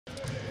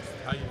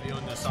How you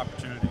viewing this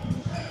opportunity?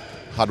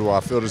 How do I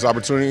feel this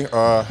opportunity?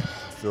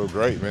 Feel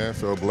great, man.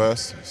 Feel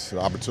blessed. It's an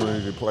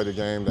opportunity to play the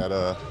game that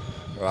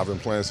I've been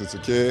playing since a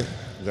kid,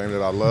 a game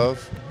that I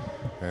love,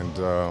 and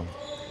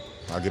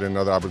I get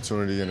another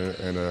opportunity in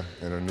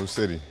a new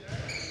city.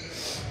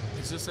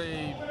 Is this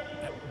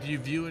do you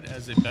view it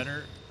as a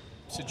better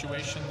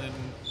situation than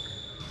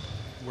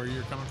where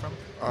you're coming from?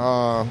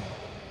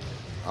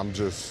 I'm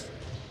just,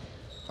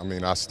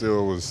 I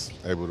still was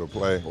able to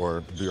play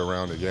or be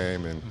around the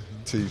game and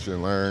teach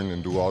and learn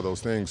and do all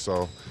those things.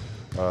 So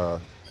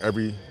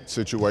every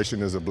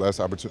situation is a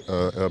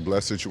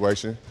blessed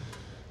situation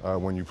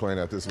when you're playing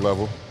at this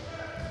level.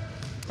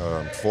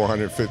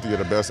 450 of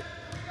the best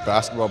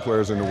basketball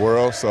players in the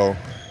world. So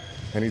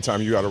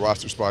anytime you got a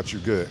roster spot,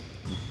 you're good.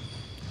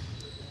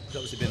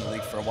 You've obviously been in the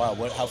league for a while.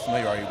 How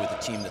familiar are you with the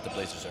team that the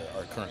Blazers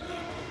are currently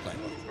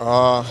playing with?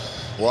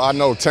 Well, I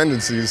know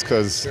tendencies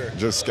because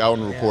just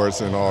scouting reports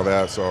and all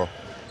that. So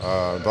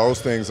those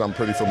things I'm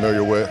pretty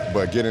familiar with.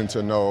 But getting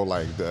to know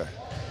like the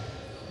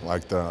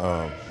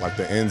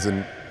ins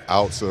and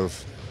outs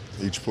of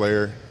each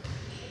player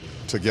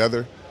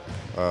together,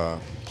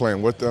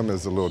 playing with them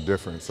is a little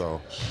different. So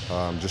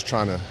I'm just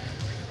trying to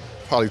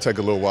probably take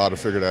a little while to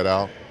figure that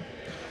out.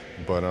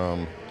 But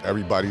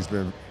everybody's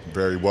been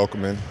very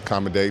welcoming,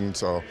 accommodating,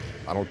 so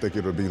I don't think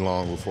it'll be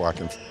long before I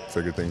can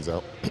figure things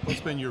out.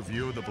 What's been your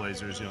view of the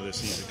Blazers, this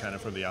season, kind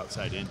of from the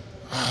outside in?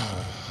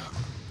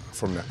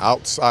 From the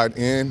outside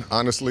in,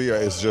 honestly,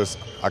 it's just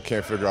I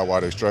can't figure out why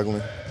they're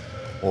struggling.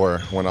 Or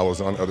when I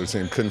was on the other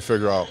team, couldn't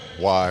figure out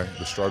why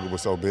the struggle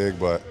was so big.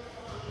 But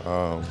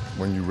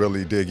when you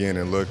really dig in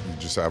and look, you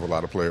just have a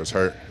lot of players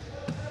hurt.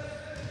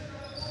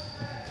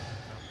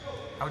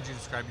 How would you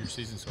describe your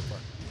season so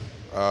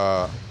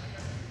far?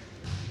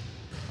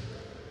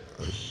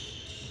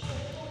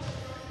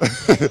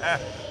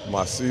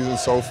 My season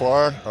so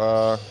far,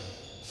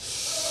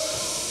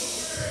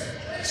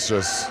 it's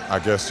just, I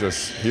guess,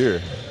 just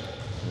here,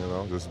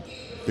 just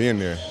being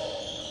there.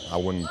 I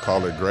wouldn't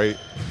call it great,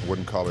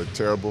 wouldn't call it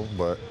terrible,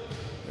 but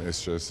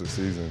it's just a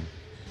season.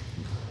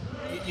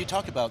 You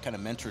talk about kind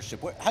of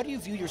mentorship. How do you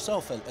view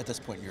yourself at this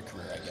point in your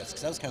career, I guess?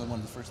 Because that was kind of one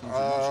of the first things you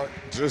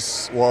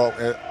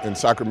mentioned. In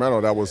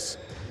Sacramento, that was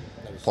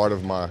part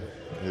of my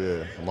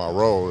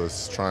role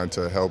is trying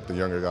to help the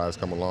younger guys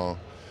come along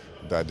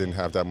that didn't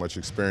have that much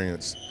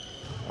experience.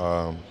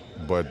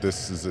 But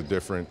this is a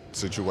different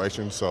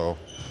situation, so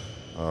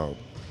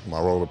my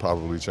role will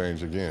probably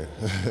change again.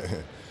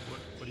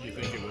 What do you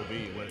think it will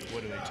be?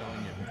 What are they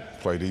telling you?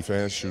 Play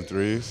defense, shoot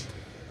threes,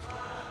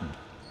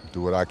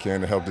 do what I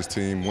can to help this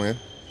team win.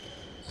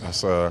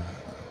 That's I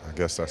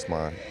guess that's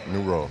my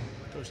new role.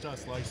 Coach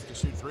Stotts likes to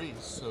shoot threes,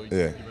 so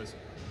you must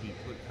be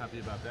happy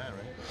about that,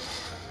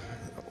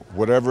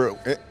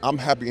 right? I'm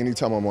happy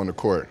anytime I'm on the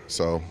court.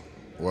 So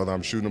whether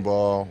I'm shooting the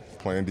ball,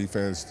 playing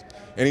defense,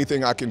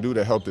 anything I can do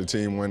to help the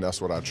team win, that's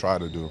what I try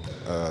to do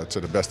to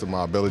the best of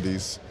my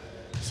abilities.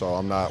 So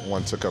I'm not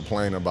one to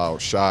complain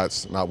about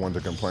shots, not one to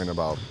complain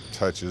about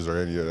touches or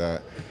any of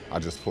that. I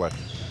just play.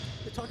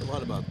 They talk a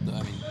lot about,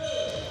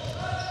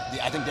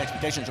 I think the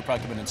expectation is you'll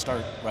probably come in and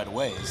start right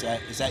away. Is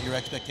that your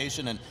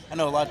expectation? And I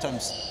know a lot of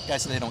times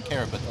guys say they don't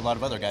care, but a lot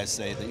of other guys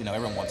say that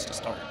everyone wants to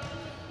start.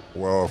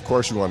 Well, of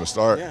course you want to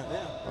start.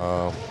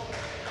 Yeah.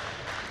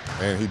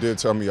 And he did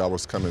tell me I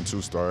was coming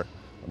to start.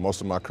 Most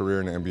of my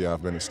career in the NBA,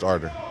 I've been a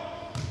starter.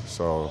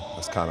 So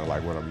that's kind of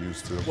like what I'm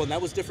used to. Well, and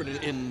that was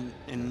different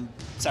in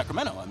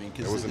Sacramento.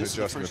 Because it was an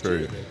adjustment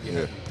period.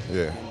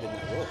 Yeah.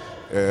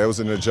 It was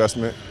an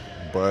adjustment,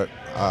 but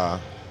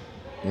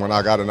when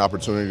I got an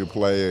opportunity to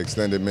play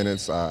extended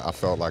minutes, I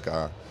felt like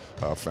I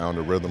found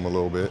a rhythm a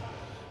little bit,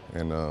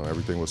 and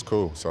everything was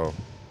cool. So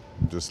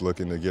just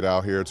looking to get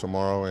out here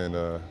tomorrow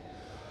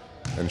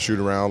and shoot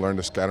around, learn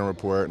the scouting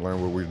report,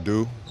 learn what we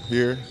do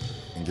here,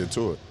 and get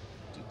to it.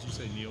 Did you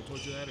say Neil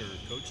told you that, or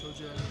Coach told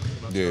you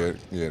that?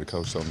 Yeah, the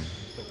coach told me.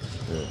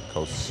 Yeah,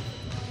 coach. Do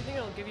you think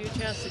it'll give you a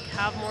chance to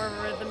have more of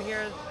a rhythm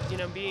here,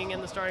 being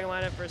in the starting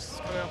lineup versus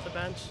coming off the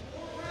bench?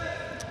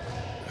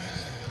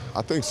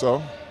 I think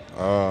so.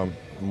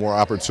 More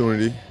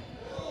opportunity,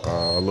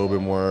 a little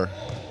bit more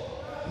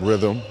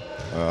rhythm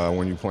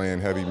when you're playing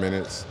heavy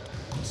minutes.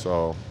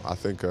 So I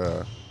think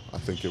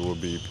it will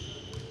be,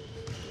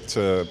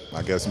 to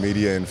I guess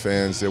media and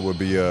fans, it would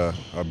be a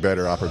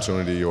better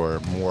opportunity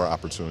or more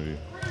opportunity.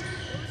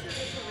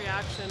 What's your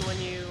reaction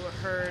when you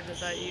heard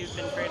that you've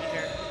been traded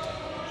here?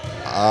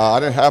 I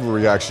didn't have a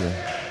reaction.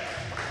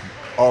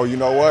 Oh, you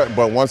know what?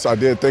 But once I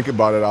did think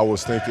about it, I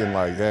was thinking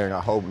like, dang, I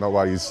hope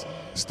nobody's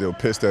still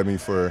pissed at me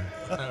for.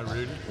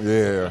 Rudy?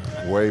 Yeah,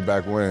 way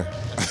back when.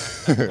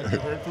 Have you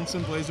heard from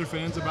some Blazer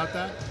fans about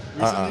that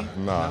recently?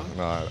 No, I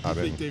didn't. didn't.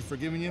 Think they've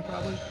forgiven you,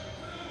 probably?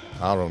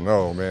 I don't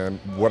know, man.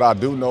 What I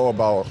do know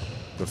about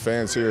the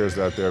fans here is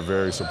that they're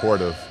very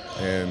supportive,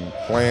 and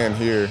playing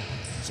here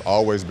has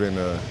always been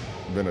a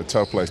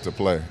tough place to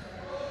play.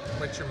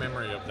 What's your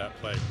memory of that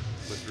play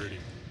with Rudy?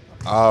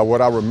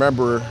 What I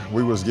remember,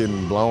 we was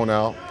getting blown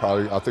out.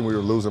 I think we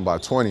were losing by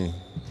 20,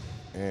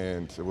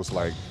 and it was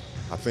like,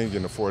 I think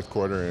in the fourth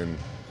quarter, and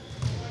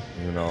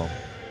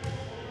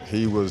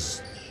he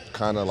was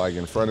kind of like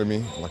in front of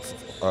me, like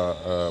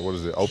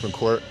open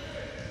court,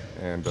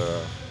 and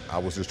I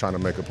was just trying to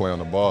make a play on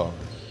the ball,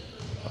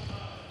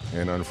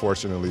 and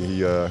unfortunately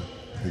he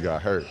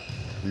got hurt.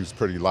 He was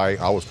pretty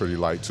light. I was pretty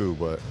light too,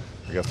 but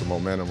I guess the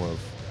momentum of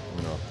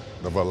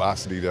the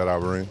velocity that I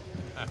bring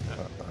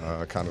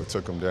kind of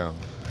took him down,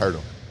 hurt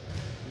him.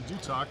 Did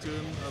you talk to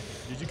him?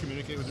 Did you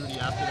communicate with Rudy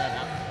after that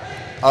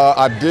happened?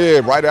 I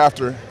did right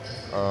after.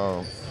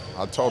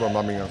 I told him,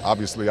 I mean,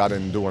 obviously I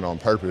didn't do it on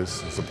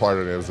purpose. It's a part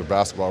of it. It was a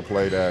basketball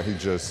play that he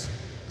just,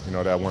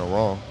 that went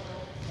wrong.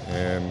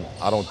 And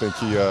I don't think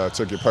he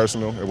took it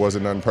personal. It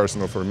wasn't nothing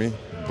personal for me,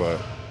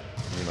 but,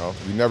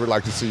 you never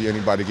like to see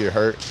anybody get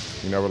hurt.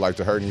 You never like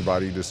to hurt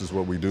anybody. This is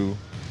what we do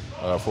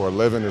for a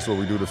living. This is what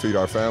we do to feed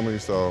our family.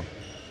 So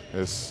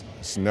it's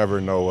never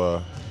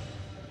no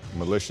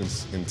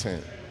malicious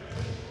intent.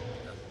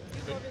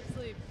 You've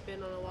obviously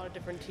been on a lot of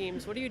different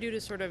teams. What do you do to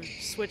sort of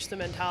switch the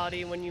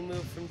mentality when you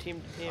move from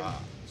team to team?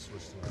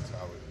 Switch the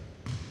mentality.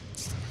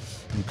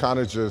 You kind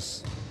of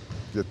just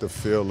get the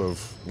feel of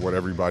what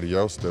everybody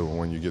else do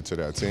when you get to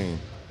that team.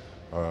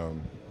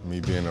 Me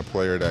being a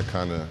player that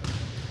kind of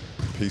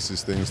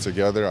pieces things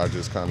together, I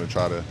just kind of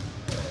try to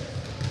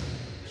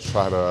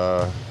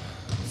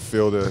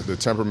feel the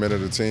temperament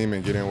of the team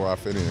and get in where I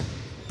fit in.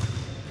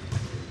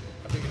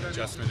 I think an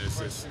adjustment is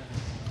this.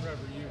 Trevor,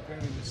 you've been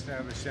an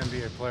established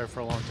NBA player for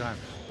a long time,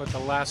 but the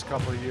last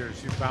couple of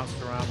years you've bounced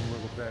around a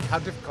little bit. How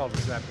difficult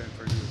has that been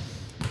for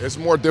you? It's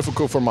more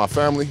difficult for my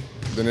family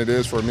than it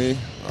is for me.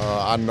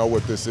 I know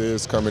what this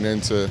is coming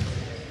into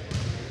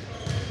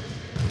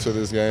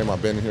this game.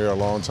 I've been here a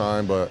long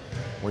time, but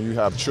when you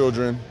have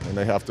children and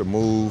they have to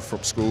move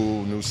from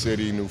school, new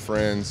city, new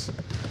friends,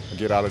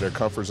 get out of their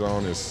comfort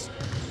zone,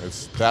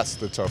 that's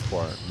the tough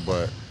part.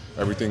 But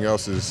everything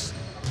else is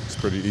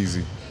pretty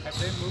easy. Have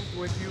they moved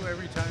with you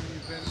every time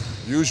you've been?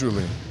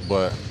 Usually,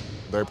 but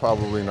they're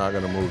probably not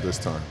going to move this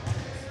time.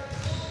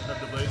 Have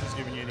the Blazers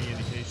given you any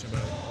indication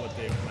about what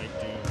they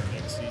might do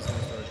next season as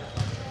far as your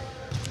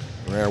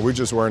contract? Man, we're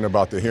just worrying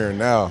about the here and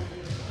now.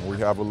 We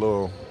have a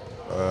little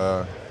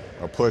a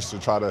push to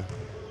try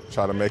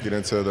to make it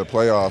into the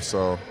playoffs.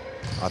 So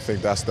I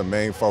think that's the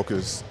main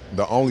focus,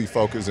 the only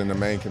focus and the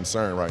main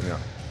concern right now.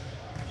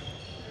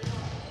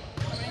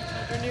 How many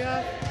children do you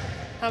have?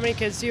 How many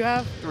kids do you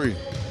have? 3.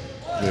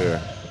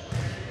 Yeah.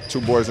 2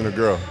 boys and a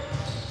girl.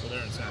 So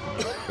they're in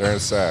Sacramento. They're in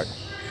Sac.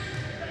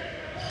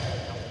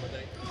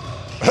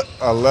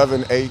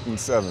 11, 8, and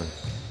 7.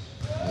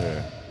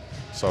 Yeah.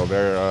 So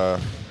they're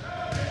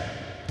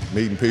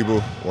meeting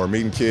people or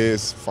meeting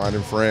kids,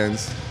 finding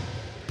friends,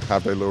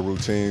 have their little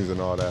routines and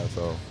all that.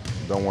 So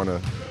don't want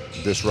to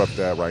disrupt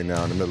that right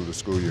now in the middle of the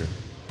school year.